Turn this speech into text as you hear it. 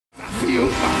feel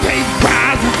my faith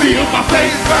rise, I feel my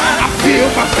faith rise, I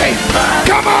feel my faith rise.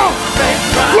 Come on,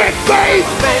 with faith,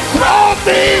 all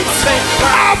things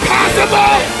are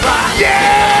possible.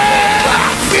 Yeah,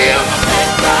 I feel.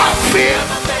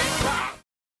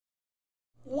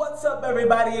 What's up,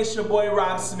 everybody? It's your boy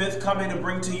Rob Smith coming to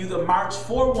bring to you the March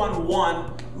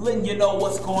 411, letting you know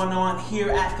what's going on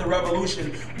here at the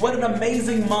Revolution. What an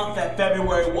amazing month that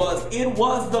February was. It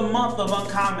was the month of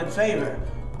uncommon favor.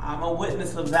 I'm a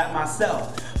witness of that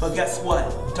myself. But guess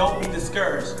what? Don't be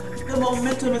discouraged. The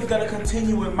momentum is going to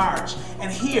continue in March.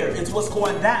 And here is what's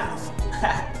going down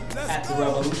at the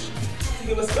Revolution. To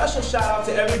give a special shout out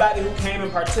to everybody who came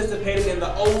and participated in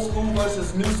the old school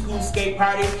versus new school skate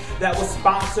party that was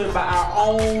sponsored by our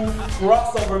own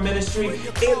crossover ministry.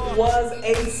 It was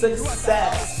a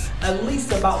success. At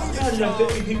least about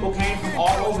 350 people came from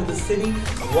all over the city,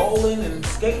 rolling and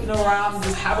skating around and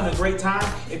just having a great time.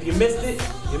 If you missed it,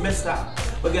 you missed out.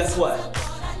 But guess what?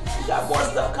 We got more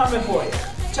stuff coming for you.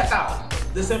 Check out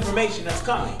this information that's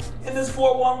coming in this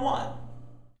 411.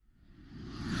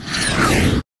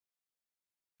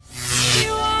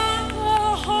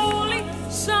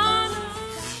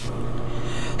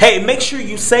 Hey, make sure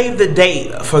you save the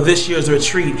date for this year's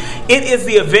retreat. It is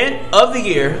the event of the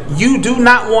year you do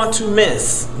not want to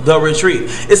miss. The retreat.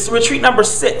 It's retreat number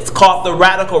 6 called the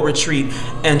Radical Retreat.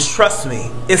 And trust me,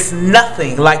 it's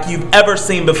nothing like you've ever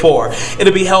seen before.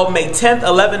 It'll be held May 10th,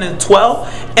 11th, and 12th.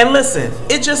 And listen,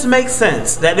 it just makes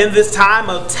sense that in this time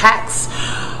of tax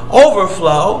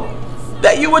overflow,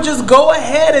 that you would just go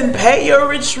ahead and pay your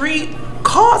retreat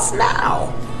costs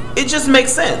now. It just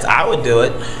makes sense. I would do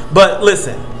it. But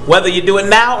listen, whether you do it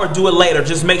now or do it later,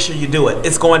 just make sure you do it.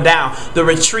 It's going down. The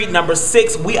retreat number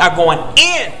 6, we are going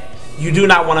in. You do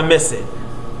not want to miss it.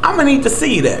 I'm going to need to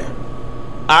see you there.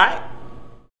 All right?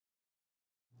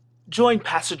 Join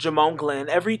Pastor Jamone Glenn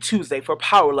every Tuesday for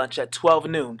Power Lunch at 12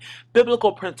 noon.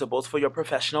 Biblical Principles for Your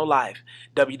Professional Life.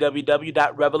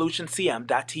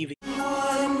 www.revolutioncm.tv.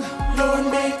 Lord,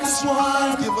 make us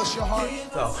one. Give us your heart.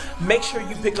 So make sure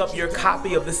you pick up your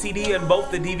copy of the CD and both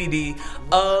the DVD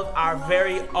of our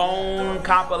very own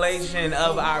compilation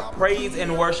of our praise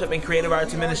and worship and creative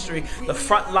arts ministry. The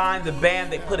front line, the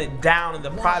band, they put it down in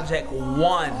the Project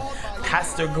One.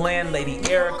 Pastor Glenn, Lady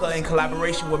Erica in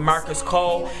collaboration with Marcus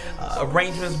Cole.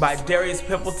 Arrangements by Darius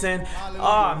Pimpleton.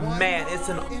 Oh man, it's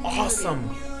an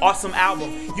awesome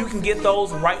album. You can get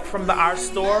those right from the Art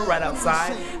Store right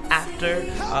outside after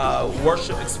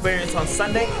worship experience on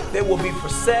Sunday. They will be for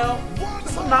sale.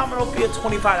 It's a nominal fee of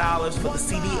 $25 for the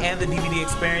CD and the DVD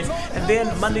experience. And then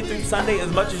Monday through Sunday,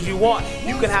 as much as you want,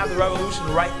 you can have the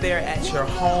Revolution right there at your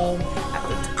home at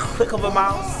the click of a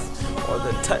mouse or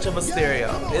the touch of a stereo.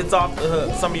 It's off the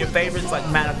hook. Some of your favorites like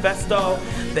Manifesto,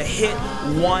 the hit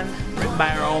One, written by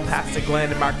our own Pastor Glenn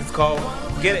and Marcus Cole.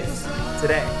 Get it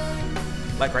today.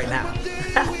 Like right now.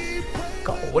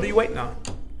 Go. What are you waiting on?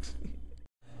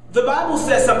 The Bible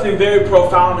says something very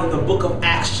profound in the book of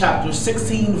Acts chapter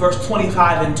 16 verse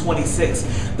 25 and 26.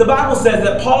 The Bible says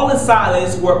that Paul and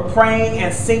Silas were praying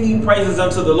and singing praises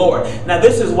unto the Lord. Now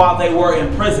this is while they were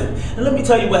in prison. And let me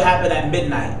tell you what happened at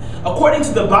midnight. According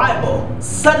to the Bible,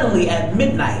 suddenly at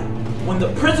midnight, when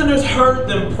the prisoners heard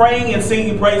them praying and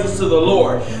singing praises to the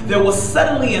Lord, there was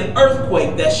suddenly an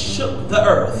earthquake that shook the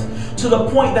earth, to the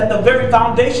point that the very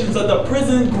foundations of the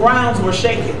prison grounds were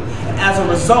shaken. And as a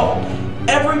result,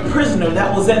 every prisoner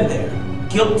that was in there,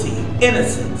 guilty,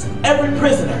 innocent, every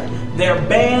prisoner, their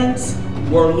bands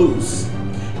were loose.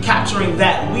 Capturing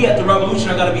that, we at the Revolution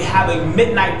are going to be having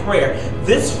midnight prayer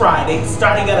this Friday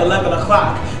starting at 11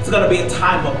 o'clock. It's going to be a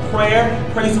time of prayer,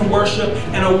 praise and worship,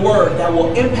 and a word that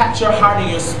will impact your heart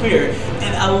and your spirit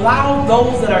and allow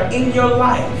those that are in your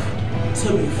life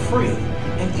to be free,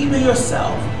 and even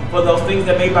yourself, for those things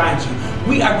that may bind you.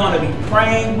 We are going to be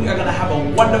praying. We are going to have a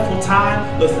wonderful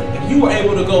time. Listen, if you were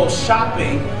able to go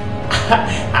shopping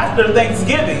after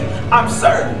Thanksgiving, I'm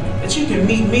certain that you can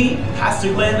meet me,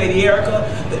 Pastor Glenn, Lady Erica,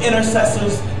 the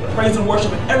intercessors, the praise and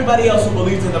worship, and everybody else who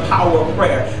believes in the power of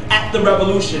prayer at the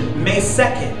Revolution, May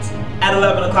 2nd at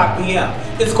 11 o'clock p.m.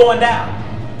 It's going down.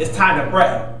 It's time to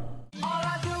pray.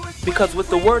 Because with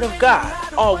the Word of God,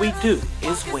 all we do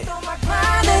is win.